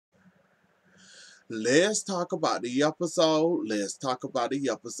Let's talk about the episode. Let's talk about the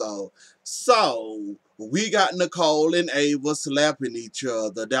episode. So, we got Nicole and Ava slapping each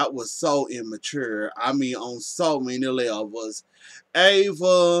other. That was so immature. I mean, on so many levels.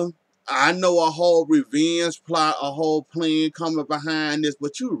 Ava, I know a whole revenge plot, a whole plan coming behind this,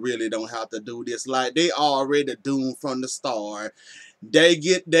 but you really don't have to do this. Like, they already doomed from the start. They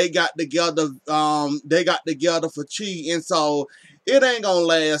got together for cheating, so it ain't gonna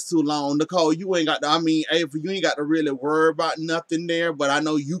last too long. Nicole, you ain't got to, I mean, Ava, you ain't got to really worry about nothing there, but I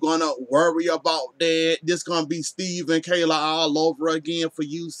know you gonna worry about that. This gonna be Steve and Kayla all over again for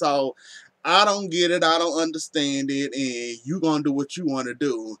you, so I don't get it, I don't understand it, and you gonna do what you wanna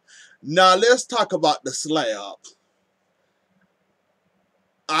do. Now let's talk about the slap.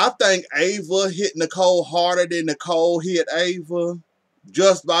 I think Ava hit Nicole harder than Nicole hit Ava,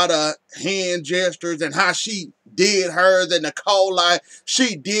 just by the hand gestures and how she did hers, and Nicole, like,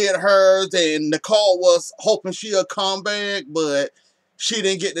 she did hers and Nicole was hoping she'll come back, but she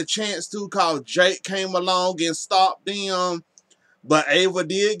didn't get the chance to because Jake came along and stopped them. But Ava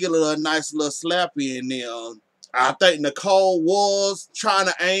did get a nice little slap in there. I think Nicole was trying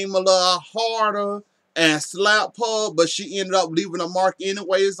to aim a little harder and slap her, but she ended up leaving a mark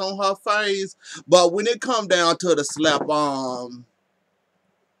anyways on her face. But when it come down to the slap,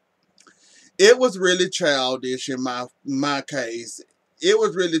 it was really childish in my case. It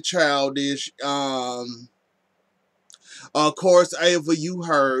was really childish. Of course, Ava, you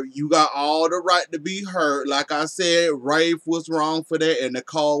hurt. You got all the right to be hurt. Like I said, Rafe was wrong for that, and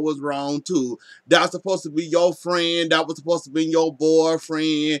Nicole was wrong too. That was supposed to be your friend. That was supposed to be your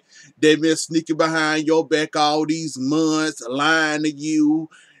boyfriend. They been sneaking behind your back all these months, lying to you.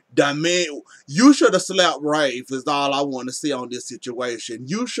 That man, you should have slapped Rafe, is all I want to see on this situation.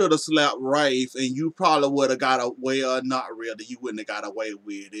 You should have slapped Rafe, and you probably would have got away, or not really. You wouldn't have got away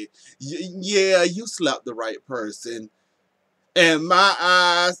with it. Yeah, you slapped the right person. In my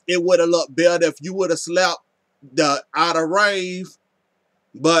eyes, it would have looked better if you would have slapped the out of rave.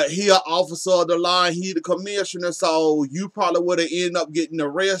 But he an officer of the law, he the commissioner, so you probably would have ended up getting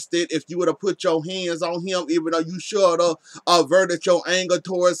arrested if you would have put your hands on him, even though you should have averted your anger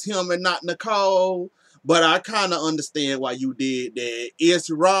towards him and not Nicole. But I kind of understand why you did that. It's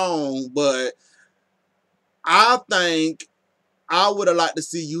wrong, but I think I would have liked to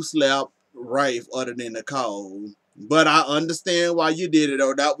see you slap Rafe other than Nicole. But I understand why you did it,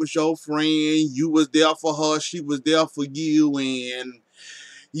 though. That was your friend. You was there for her. She was there for you. And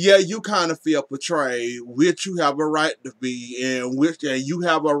yeah, you kind of feel betrayed, which you have a right to be, and you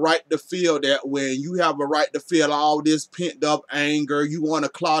have a right to feel that way. You have a right to feel all this pent up anger. You want to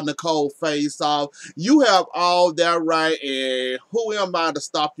claw Nicole face off. You have all that right, and who am I to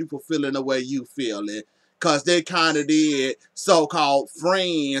stop you from feeling the way you feel it? Cause they kind of did so-called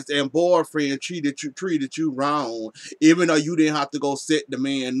friends and boyfriend treated you wrong, even though you didn't have to go set the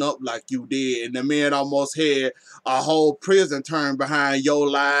man up like you did, and the man almost had a whole prison term behind your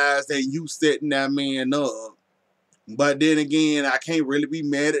lies and you setting that man up. But then again, I can't really be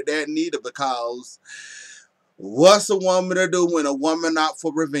mad at that neither, because what's a woman to do when a woman out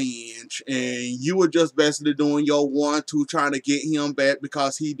for revenge? And you were just basically doing your 1-2 trying to get him back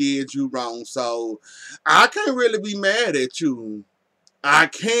because he did you wrong. So I can't really be mad at you. I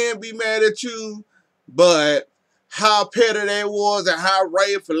can be mad at you, but how petty that was and how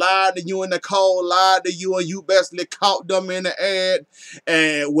Rafe lied to you and Nicole lied to you, and you basically caught them in the ad,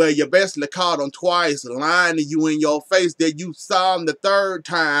 and well, you basically caught them twice lying to you in your face, that you saw them the third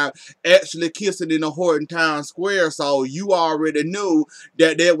time actually kissing in the Horton Town Square, so you already knew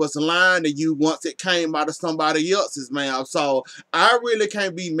that they was lying to you once it came out of somebody else's mouth. So I really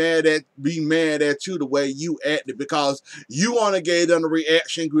can't be mad at you the way you acted, because you want to give them a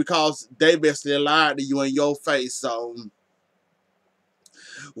reaction because they basically lied to you in your face. So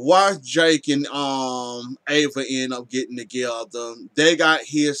watch Jake and Ava end up getting together. They got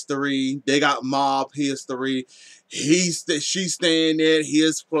history. They got mob history. She's staying at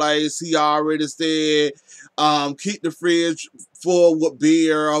his place. He already said, keep the fridge full with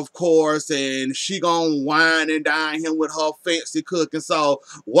beer, of course, and she gonna wine and dine him with her fancy cooking. So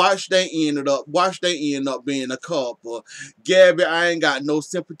watch they end up being a couple. Gabby, I ain't got no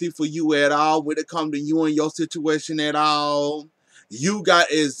sympathy for you at all when it come to you and your situation at all. You got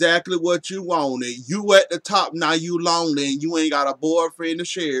exactly what you wanted. You at the top, now you lonely and you ain't got a boyfriend to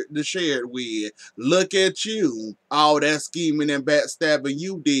share it with. Look at you. All that scheming and backstabbing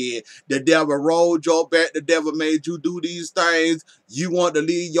you did. The devil rolled your back. The devil made you do these things. You want to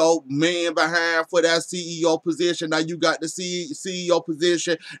leave your man behind for that CEO position. Now you got the CEO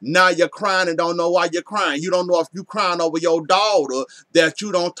position. Now you're crying and don't know why you're crying. You don't know if you crying over your daughter that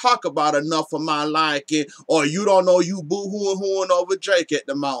you don't talk about enough for my liking, or you don't know you boo-hooing over Jake at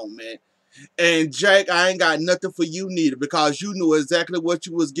the moment. And Jake, I ain't got nothing for you neither, because you knew exactly what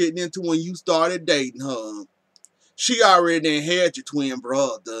you was getting into when you started dating her. She already had your twin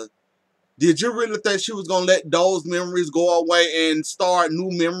brother. Did you really think she was going to let those memories go away and start new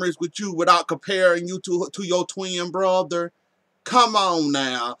memories with you without comparing you to your twin brother? Come on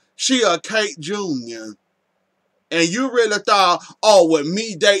now. She a Kate Jr. And you really thought, oh, with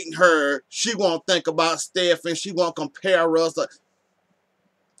me dating her, she won't think about Steph and she won't compare us.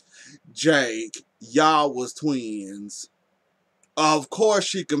 Jake, y'all was twins. Of course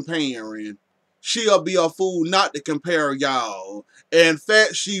she comparing. She'll be a fool not to compare y'all. In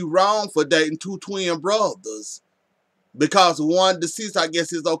fact, she wrong for dating two twin brothers. Because one deceased, I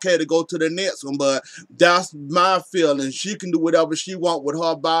guess it's okay to go to the next one, but that's my feeling. She can do whatever she want with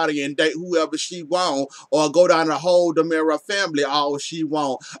her body and date whoever she want, or go down the whole Demira family all she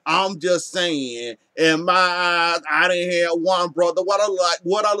want. I'm just saying, in my eyes, I didn't have one brother. What I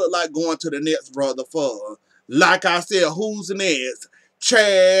look like going to the next brother for? Like I said, who's next?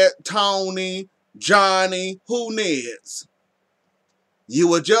 Chad, Tony, Johnny, who next? You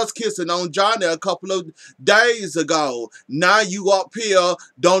were just kissing on Johnny a couple of days ago. Now you up here,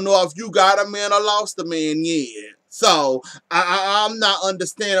 don't know if you got a man or lost a man yet. So, I'm not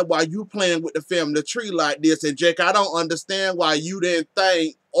understanding why you playing with the family tree like this. And Jake, I don't understand why you didn't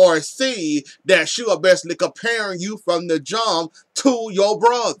think or see that she was basically comparing you from the jump to your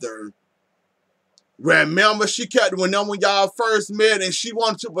brother. Remember, she kept, when y'all first met and she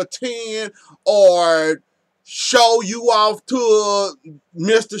wanted to pretend or show you off to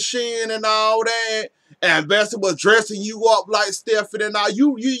Mr. Shin and all that, and Bessie was dressing you up like Stephanie and all.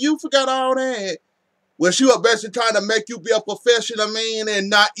 You forgot all that. When she was basically trying to make you be a professional man and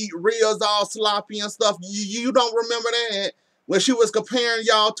not eat ribs all sloppy and stuff. You don't remember that? When she was comparing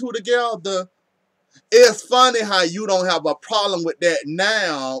y'all two together. It's funny how you don't have a problem with that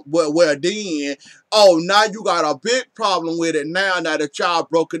now, well then, oh, now you got a big problem with it now that y'all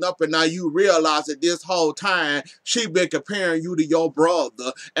broken up, and now you realize that this whole time she been comparing you to your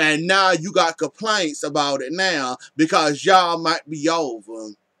brother, and now you got complaints about it now because y'all might be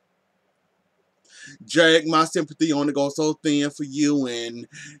over. Jake, my sympathy only goes so thin for you, and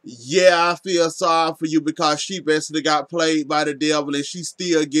yeah, I feel sorry for you because she basically got played by the devil and she's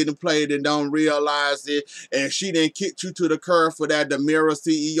still getting played and don't realize it, and she didn't kick you to the curb for that Demira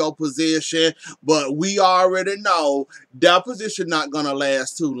CEO position, but we already know that position not gonna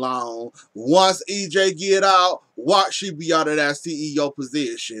last too long. Once EJ get out, watch she be out of that CEO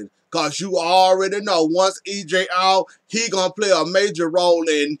position. Cause you already know once EJ out, he gonna play a major role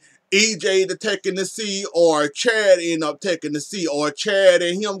in EJ to taking the C, or Chad end up taking the C, or Chad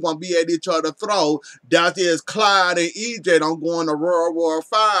and him gonna be at each other's throat. That is Clyde and EJ don't go into World War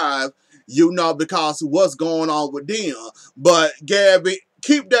V, you know, because of what's going on with them. But Gabby,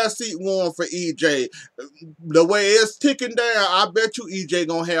 keep that seat warm for EJ. The way it's ticking down, I bet you EJ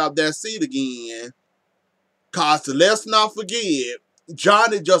gonna have that seat again. Cause let's not forget,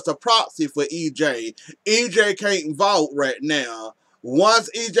 Johnny just a proxy for EJ. EJ can't vote right now. Once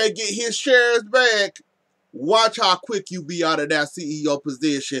EJ get his shares back, watch how quick you be out of that CEO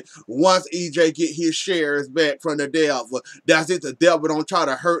position. Once EJ get his shares back from the devil, that's it. The devil don't try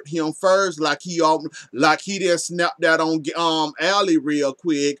to hurt him first, like he didn't snap that on Allie real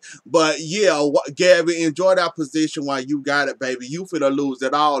quick. But yeah, Gabby, enjoy that position while you got it, baby. You finna lose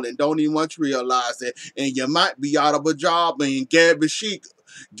it all and don't even want to realize it. And you might be out of a job. And Gabby Sheik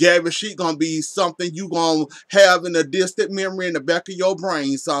gonna be something you gonna have in a distant memory in the back of your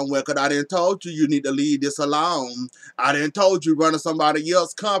brain somewhere. Cause I didn't told you need to leave this alone. I didn't told you running somebody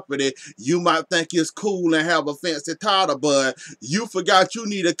else's company, you might think it's cool and have a fancy title, but you forgot you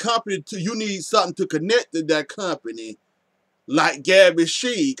need a company you need something to connect to that company. Like Gabby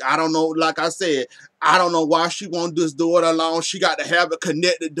Sheik, I don't know, like I said, I don't know why she won't just do it alone. She got to have it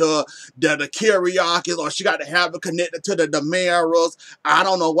connected to the karaoke, or she got to have it connected to the Damaras. I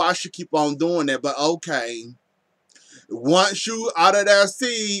don't know why she keep on doing that, but okay. Once you out of that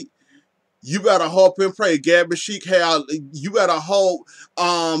seat, you better hope and pray Gabby Sheik you better hope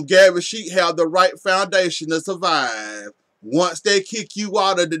Gabby Sheik have the right foundation to survive. Once they kick you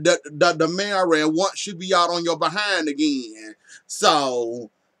out of the marriage, once you be out on your behind again.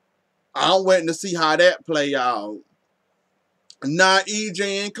 So I'm waiting to see how that play out. Now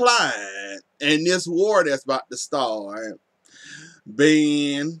EJ and Clyde and this war that's about to start.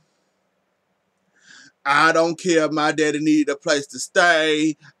 Ben, I don't care if my daddy needed a place to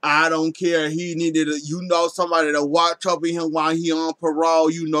stay. I don't care if he needed somebody to watch over him while he on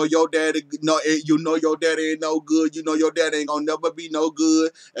parole. You know your daddy your daddy ain't no good. You know your daddy ain't gonna never be no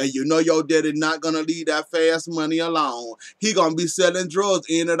good. And you know your daddy not gonna leave that fast money alone. He gonna be selling drugs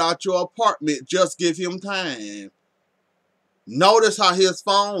in and out your apartment. Just give him time. Notice how his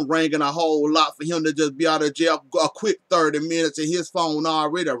phone ringing a whole lot for him to just be out of jail a quick 30 minutes and his phone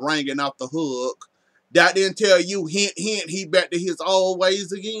already ringing off the hook. That didn't tell you, hint, hint, he back to his old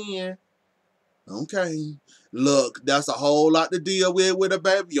ways again. Okay. Look, that's a whole lot to deal with a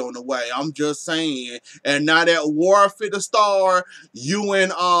baby on the way. I'm just saying. And now that war fit to start, you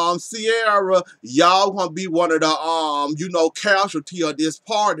and Sierra, y'all gonna be one of the casualty of this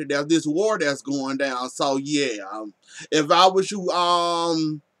party, this war that's going down. So yeah. If I was you, I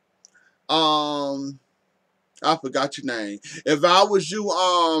forgot your name. If I was you,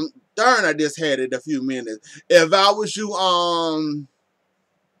 darn, I just had it a few minutes. If I was you,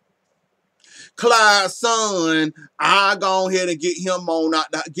 Clyde's son, I go ahead and get him on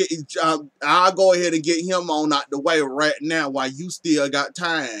out. I'll go ahead and get him on out the way right now while you still got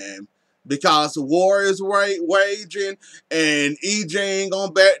time. Because the war is waging and EJ ain't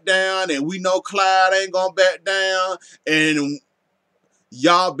gonna back down and we know Clyde ain't gonna back down and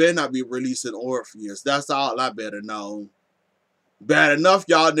y'all better not be releasing Orpheus. That's all I better know. Bad enough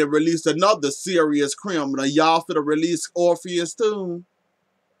y'all done released another serious criminal. Y'all finna release Orpheus too.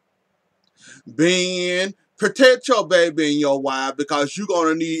 Ben, protect your baby and your wife because you're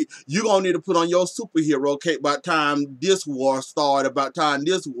gonna need to put on your superhero cape by the time this war started, by the time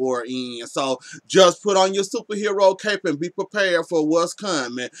this war ends. So just put on your superhero cape and be prepared for what's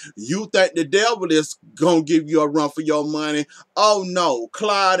coming. You think the devil is gonna give you a run for your money? Oh no,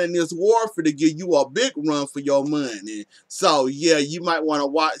 Clyde and this war for to give you a big run for your money. So yeah, you might want to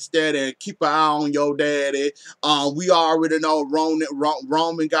watch that and keep an eye on your daddy. We already know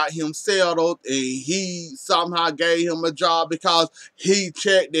Roman got him settled and he somehow gave him a job because he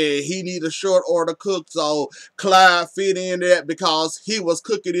checked that he need a short order cook. So Clyde fit in that because he was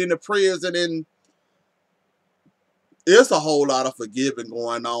cooking in the prison, and it's a whole lot of forgiving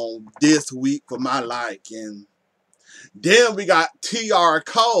going on this week for my liking. Then we got T.R.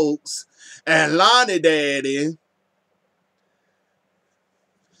 Coates and Lonnie Daddy.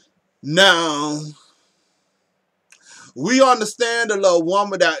 Now, we understand the little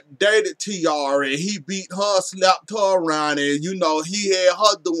woman that dated TR and he beat her, slapped her around, and he had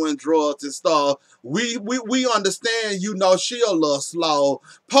her doing drugs and stuff. We understand, she a little slow.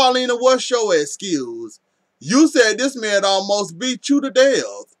 Paulina, what's your excuse? You said this man almost beat you to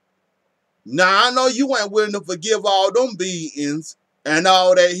death. Now I know you ain't willing to forgive all them beatings and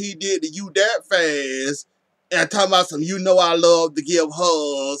all that he did to you that fast. And talking about some, I love to give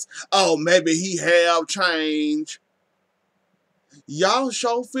hugs. Oh, maybe he have changed. Y'all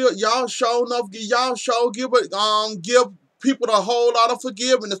show give people a whole lot of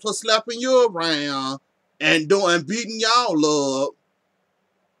forgiveness for slapping you around and beating y'all up.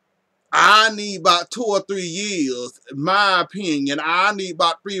 I need about 2 or 3 years, in my opinion. I need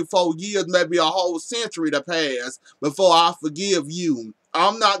about 3 or 4 years, maybe a whole century to pass before I forgive you.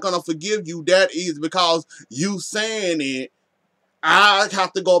 I'm not gonna forgive you that easy because you saying it. I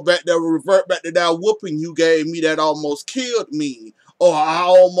have to go back there, revert back to that whooping you gave me that almost killed me. Or I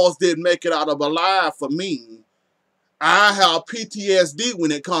almost didn't make it out of alive for me. I have PTSD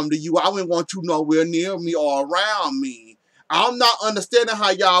when it comes to you. I wouldn't want you nowhere near me or around me. I'm not understanding how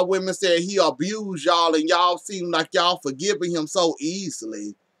y'all women said he abused y'all and y'all seem like y'all forgiving him so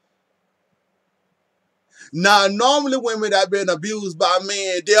easily. Now, normally women that been abused by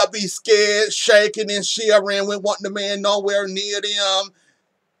men, they'll be scared, shaking, and shivering when wanting the man nowhere near them.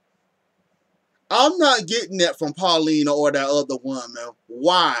 I'm not getting that from Paulina or that other woman.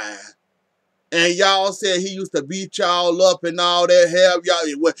 Why? And y'all said he used to beat y'all up and all that. Have y'all?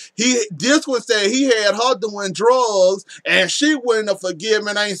 This one said he had her doing drugs and she wouldn't have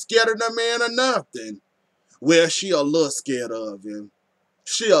forgiven. Ain't scared of the man or nothing. Well, she a little scared of him.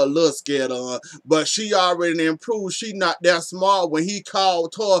 She a little scared of him, but she already improved. She not that smart when he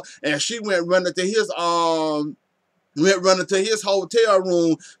called her and she went running to his went running to his hotel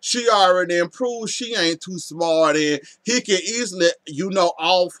room. She already improved. She ain't too smart, and he can easily,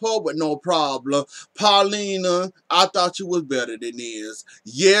 off her with no problem. Paulina, I thought you was better than this.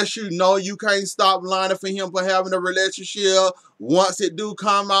 Yes, you can't stop lying for him for having a relationship once it do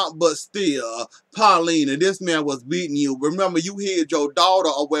come out, but still, Paulina, this man was beating you. Remember, you hid your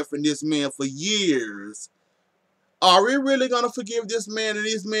daughter away from this man for years. Are we really gonna forgive this man and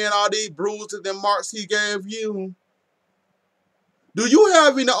these men all these bruises and marks he gave you? Do you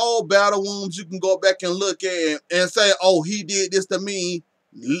have any old battle wounds you can go back and look at and say, oh, he did this to me?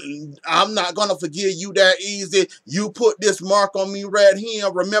 I'm not going to forgive you that easy. You put this mark on me right here.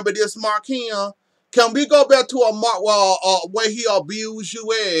 Remember this mark here? Can we go back to a mark where he abused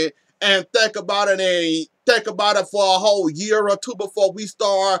you at and think about it for a whole year or two before we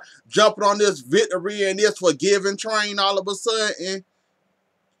start jumping on this victory and this forgiving train all of a sudden?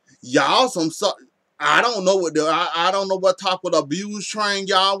 Y'all I don't know I don't know what type of abuse train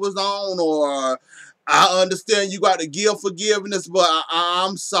y'all was on, or I understand you got to give forgiveness, but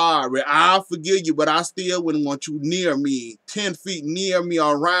I'm sorry. I forgive you, but I still wouldn't want you near me, 10 feet near me,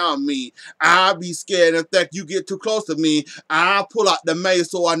 around me. I'd be scared and think you get too close to me. I'll pull out the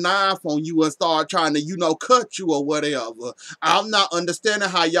mace or a knife on you and start trying to, cut you or whatever. I'm not understanding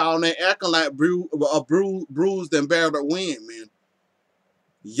how y'all ain't acting like bruised and battered women.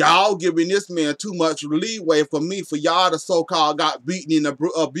 Y'all giving this man too much leeway for y'all to so-called got beaten and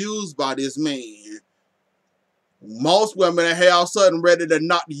abused by this man. Most women have sudden ready to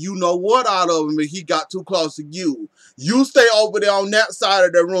knock the you-know-what out of him if he got too close to you. You stay over there on that side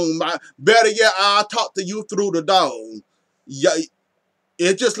of the room. Better yet, I'll talk to you through the door. Yeah,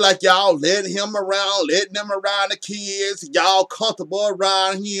 it's just like y'all letting them around the kids. Y'all comfortable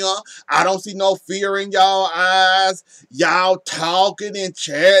around here. I don't see no fear in y'all eyes. Y'all talking and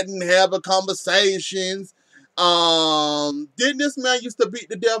chatting, having conversations. Didn't this man used to beat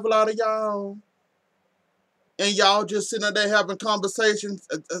the devil out of y'all? And y'all just sitting there having conversations,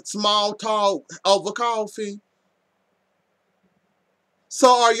 small talk over coffee. So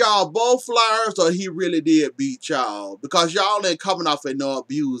are y'all both liars, or he really did beat y'all? Because y'all ain't coming off at no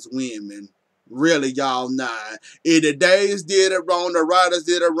abused women. Really, y'all not. If the days did it wrong, the writers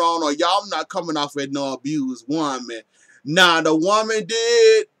did it wrong, or y'all not coming off at no abused woman. Now, the woman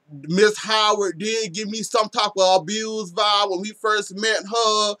did, Miss Howard did give me some type of abused vibe when we first met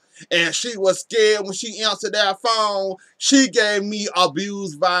her, and she was scared when she answered that phone. She gave me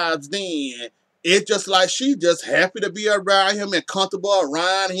abused vibes then. It's just like she just happy to be around him and comfortable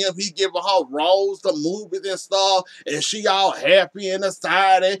around him. He giving her roles to movies and stuff, and she all happy and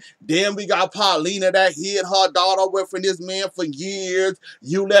excited. Then we got Paulina that hid her daughter away from this man for years.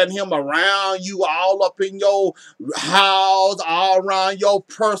 You letting him around you all up in your house, all around your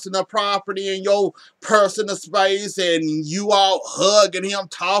personal property and your personal space, and you all hugging him,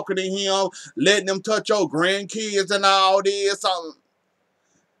 talking to him, letting him touch your grandkids and all this.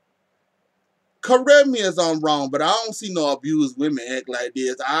 Correct me if I'm wrong, but I don't see no abused women act like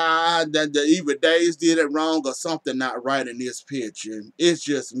this. Either Days did it wrong or something not right in this picture. It's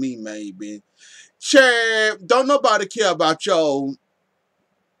just me, maybe. Chad, don't nobody care about your.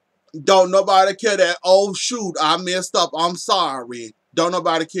 Don't nobody care that, oh shoot, I messed up, I'm sorry. Don't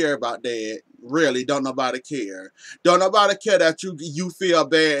nobody care about that. Really, don't nobody care. Don't nobody care that you feel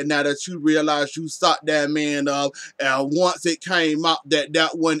bad now that you realize you sucked that man up. And once it came out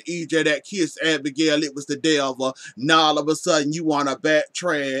that wasn't EJ that kissed Abigail, it was the devil. Now all of a sudden you want to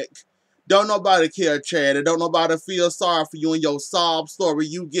backtrack. Don't nobody care, Chad. And don't nobody feel sorry for you in your sob story.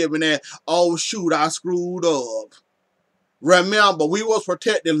 You giving that, oh shoot, I screwed up. Remember, we was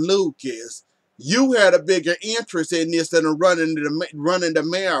protecting Lucas. You had a bigger interest in this than running the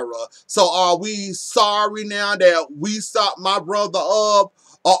mirror. So are we sorry now that we stopped my brother up?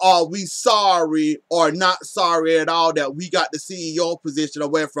 Or are we sorry or not sorry at all that we got the CEO position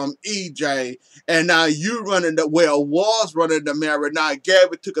away from EJ, and now you was running the mirror, now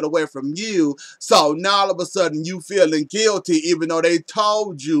Gabby took it away from you. So now all of a sudden you feeling guilty even though they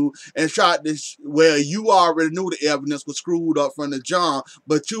told you and tried to, you already knew the evidence was screwed up from the jump,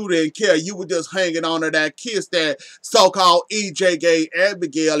 but you didn't care. You were just hanging on to that kiss that so-called EJ gave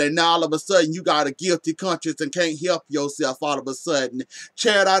Abigail, and now all of a sudden you got a guilty conscience and can't help yourself all of a sudden.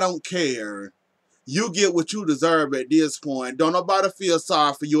 Chad, I don't care. You get what you deserve at this point. Don't nobody feel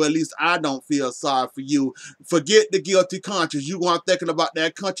sorry for you. At least I don't feel sorry for you. Forget the guilty conscience. You weren't thinking about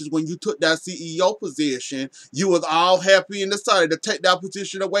that conscience when you took that CEO position. You was all happy and decided to take that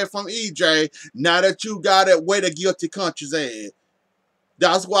position away from EJ. Now that you got it, where the guilty conscience at?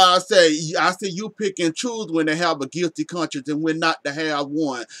 That's why I say you pick and choose when to have a guilty conscience and when not to have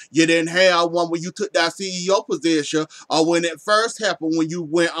one. You didn't have one when you took that CEO position, or when it first happened when you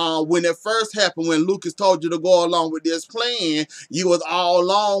went on. When it first happened when Lucas told you to go along with this plan, you was all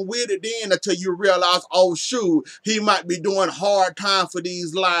along with it then until you realized, oh shoot, he might be doing hard time for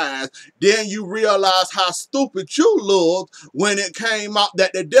these lies. Then you realize how stupid you looked when it came out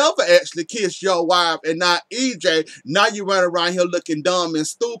that the devil actually kissed your wife and not EJ. Now you run around here looking dumb and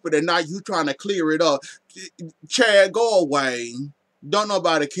stupid, and now you trying to clear it up. Chad, go away. Don't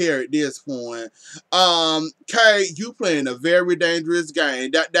nobody care at this point. Kay, you playing a very dangerous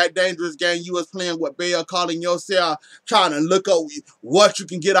game. That dangerous game you was playing with Bell, calling yourself, trying to look up what you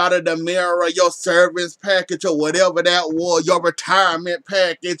can get out of the mirror, your service package or whatever that was, your retirement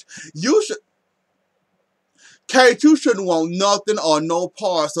package. You should, Kate, you shouldn't want nothing or no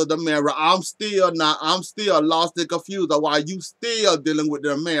parts of the mirror. I'm still lost and confused of why you still dealing with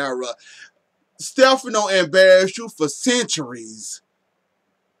the mirror. Stefano embarrassed you for centuries.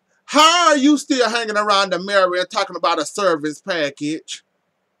 How are you still hanging around the mirror and talking about a service package?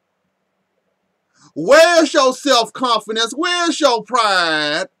 Where's your self-confidence? Where's your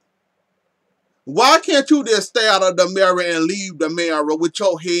pride? Why can't you just stay out of the mirror and leave the mirror with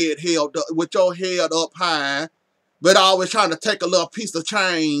your head held up, with your head up high, but always trying to take a little piece of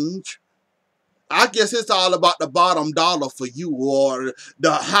change? I guess it's all about the bottom dollar for you, or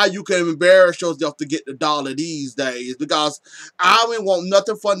the how you can embarrass yourself to get the dollar these days. Because I wouldn't want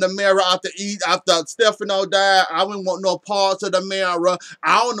nothing from the mirror after Stefano died. I wouldn't want no parts of the mirror.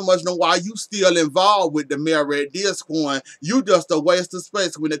 I don't much know why you still involved with the mirror at this point. You just a waste of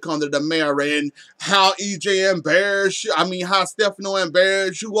space when it comes to the mirror, and how EJ embarrassed you. I mean, how Stefano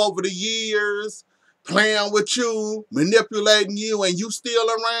embarrassed you over the years, playing with you, manipulating you, and you still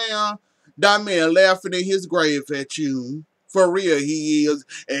around. That man laughing in his grave at you. For real, he is.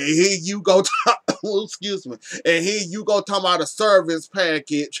 And here you go, excuse me. And here you go talking about a service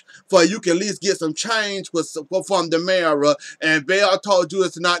package for you can at least get some change from the mirror. And Bell told you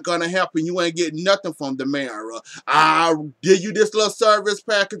it's not going to happen. You ain't getting nothing from the mirror. I'll give you this little service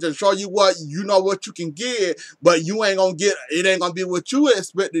package and show you what you know what you can get, but you ain't going to get, it ain't going to be what you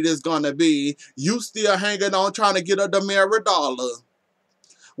expected it's going to be. You still hanging on trying to get a Demerara dollar.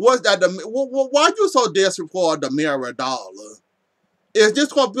 What's that? Why are you so desperate for a Demerara dollar? Is this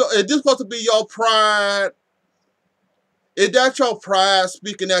supposed to be your pride? Is that your pride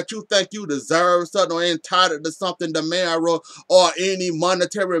speaking that you think you deserve something or entitled to something, Demerara, or any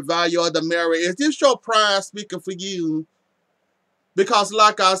monetary value of Demerara? Is this your pride speaking for you? Because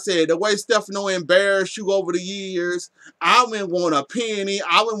like I said, the way Stefano embarrassed you over the years, I wouldn't want a penny.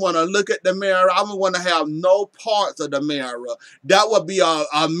 I wouldn't want to look at the mirror. I wouldn't want to have no parts of the mirror. That would be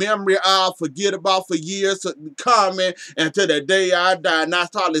a memory I'll forget about for years coming until the day I die. And I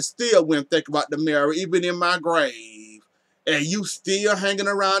probably still wouldn't think about the mirror, even in my grave. And you still hanging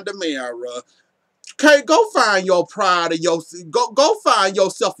around the mirror. Okay, go find your pride and go find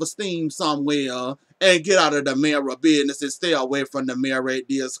your self-esteem somewhere and get out of the mirror business and stay away from the mirror at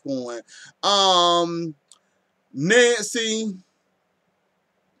this point. Nancy.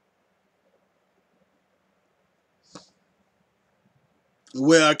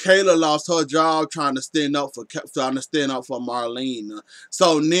 Well, Kayla lost her job trying to stand up for Marlena.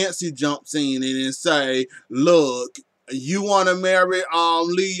 So Nancy jumps in and say, "Look, you want to marry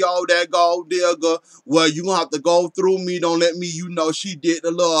Leo, that gold digger? Well, you gonna have to go through me. Don't let me. You know she did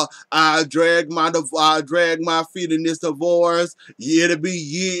the little. I drag my feet in this divorce. It'll be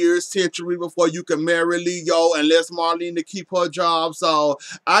years, century before you can marry Leo, unless Marlena keep her job. So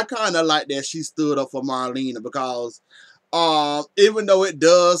I kind of like that she stood up for Marlena because." Even though it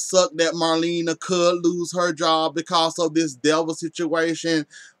does suck that Marlena could lose her job because of this devil situation,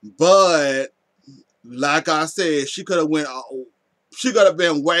 but like I said, she could have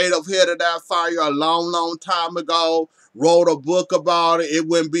been way up ahead of that fire a long, long time ago. Wrote a book about it. It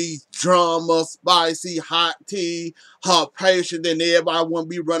wouldn't be drama, spicy, hot tea. Her patient, and everybody wouldn't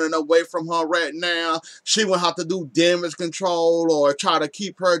be running away from her right now. She wouldn't have to do damage control or try to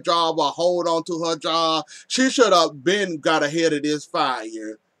keep her job or hold on to her job. She should have got ahead of this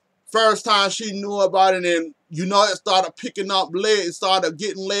fire. First time she knew about it, and it started picking up legs, started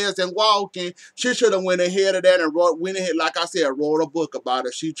getting legs and walking. She should have went ahead of that and went ahead, like I said, wrote a book about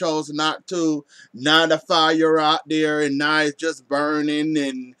it. She chose not to. Now the fire out there, and now it's just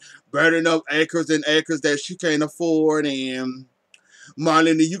burning up acres and acres that she can't afford. And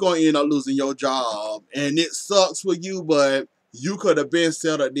Marlena, you're going to end up losing your job. And it sucks for you, but you could have been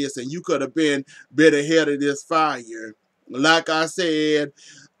settled this, and you could have been ahead of this fire. Like I said,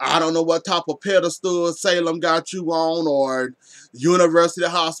 I don't know what type of pedestal Salem got you on, or University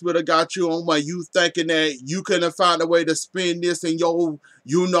Hospital got you on, but you thinking that you couldn't find a way to spin this in your,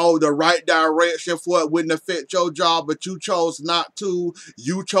 the right direction for it wouldn't affect your job, but you chose not to.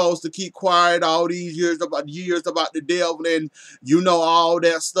 You chose to keep quiet all these years about the devil and all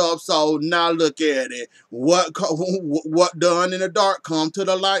that stuff. So now look at it. What done in the dark come to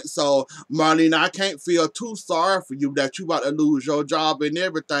the light. So Marlene, I can't feel too sorry for you that you about to lose your job and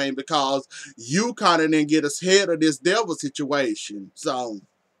everything, because you kind of didn't get ahead of this devil situation. So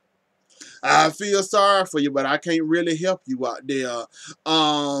I feel sorry for you, but I can't really help you out there.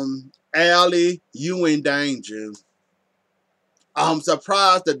 Allie, you in danger. I'm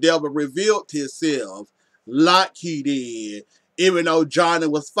surprised the devil revealed himself like he did. Even though Johnny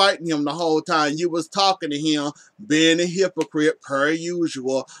was fighting him the whole time, you was talking to him, being a hypocrite per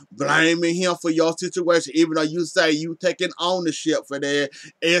usual, blaming him for your situation. Even though you say you taking ownership for that,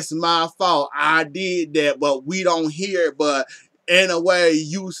 it's my fault. I did that, but we don't hear it. But in a way,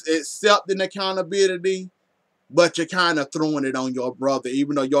 you accepting accountability, but you're kind of throwing it on your brother,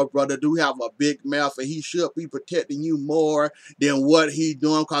 even though your brother do have a big mouth and he should be protecting you more than what he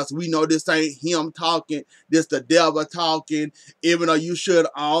doing, because we know this ain't him talking, this the devil talking, even though you should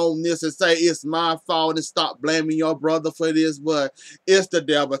own this and say it's my fault and stop blaming your brother for this, but it's the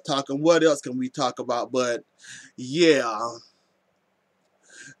devil talking. What else can we talk about? But yeah.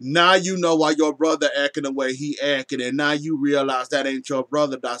 Now you know why your brother acting the way he acting, and now you realize that ain't your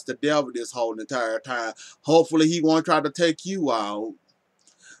brother, that's the devil this whole entire time. Hopefully he won't try to take you out.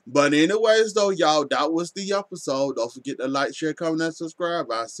 But anyways though, y'all, that was the episode. Don't forget to like, share, comment, and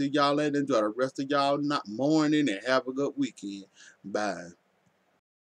subscribe. I'll see y'all later. Enjoy the rest of y'all morning and have a good weekend. Bye.